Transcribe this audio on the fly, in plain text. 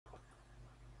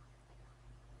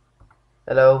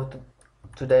Hello,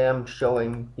 today I'm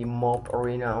showing the mob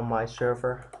arena on my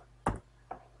server.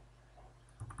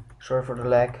 Sorry for the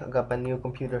lag, I got my new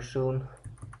computer soon.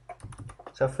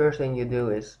 So first thing you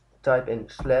do is type in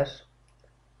slash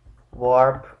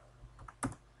warp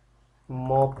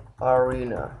mob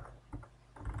arena.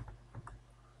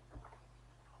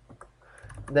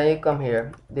 Then you come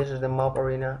here. This is the mob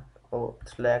arena. Oh,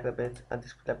 it's lagged a bit.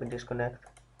 Let me disconnect.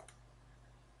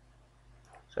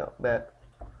 So back.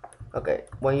 Okay,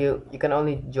 when you can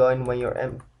only join when your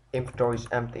inventory is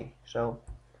empty. So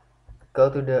go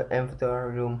to the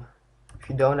inventory room. If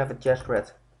you don't have a chest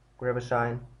red, grab a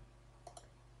sign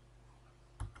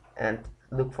and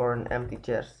look for an empty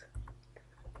chest.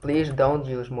 Please don't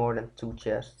use more than 2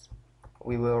 chests.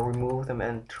 We will remove them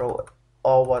and throw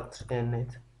all what's in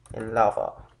it in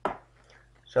lava.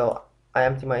 So I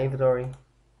empty my inventory.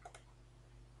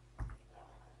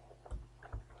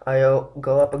 I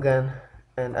go up again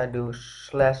and I do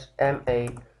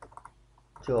 /MA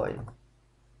join.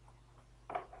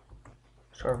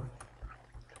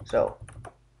 So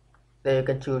then you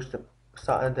can choose the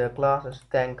classes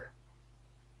tank,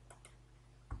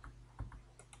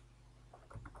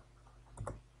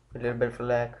 a little bit of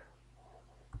lag.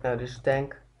 Now this is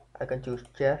tank. I can choose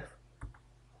chef,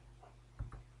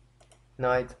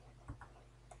 knight,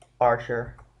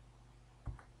 archer,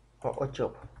 or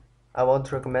chop. I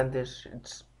won't recommend this,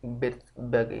 it's a bit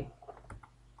buggy.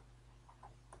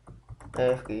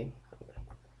 AFK.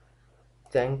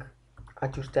 Tank. I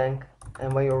choose tank,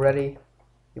 and when you're ready,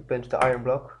 you punch the iron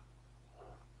block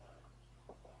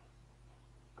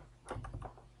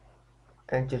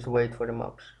and just wait for the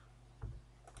mobs.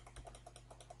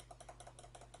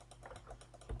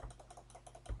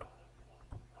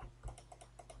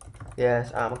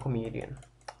 Yes, I'm a comedian.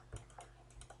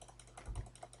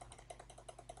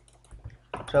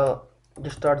 So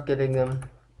just start getting them.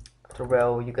 After a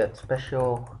while you get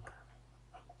special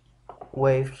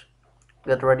waves.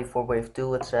 Get ready for wave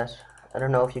 2, it says. I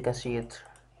don't know if you can see it.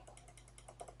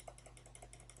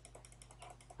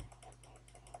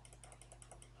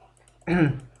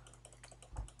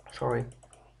 Sorry.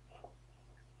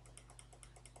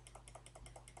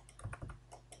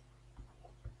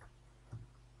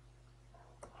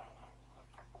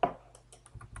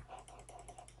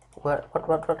 What?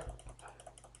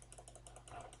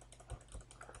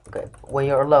 Okay, when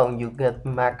you're alone you get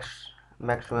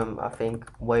maximum, I think,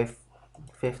 wave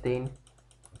 15.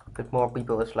 With more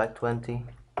people it's like 20.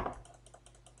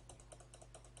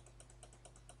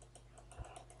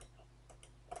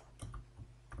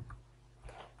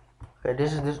 Okay,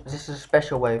 this is a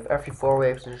special wave. Every 4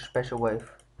 waves is a special wave.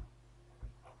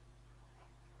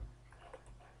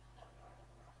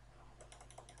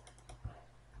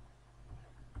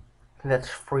 Let's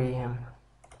free him.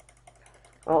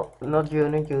 Oh, not you,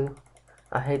 not you.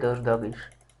 I hate those doggies.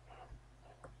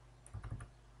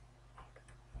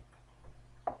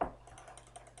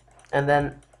 And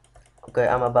then, okay,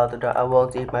 I'm about to die. I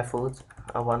won't eat my food.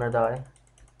 I wanna die.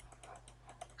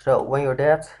 So when you're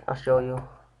dead, I'll show you.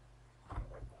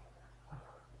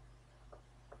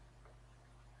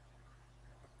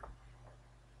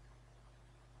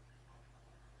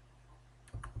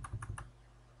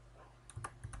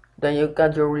 Then you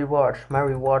got your rewards. My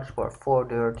rewards were 4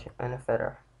 dirt and a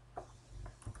feather.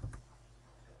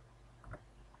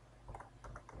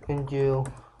 And you...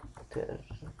 Okay.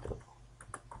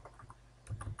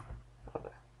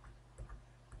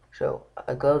 So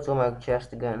I go to my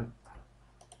chest again.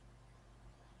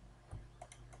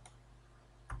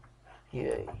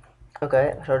 Yay.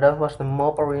 Okay, so that was the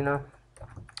mob arena.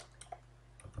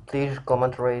 Please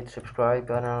comment, rate, subscribe,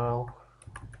 I don't know.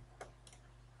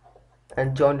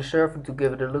 And join the server to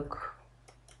give it a look.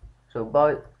 So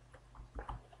bye.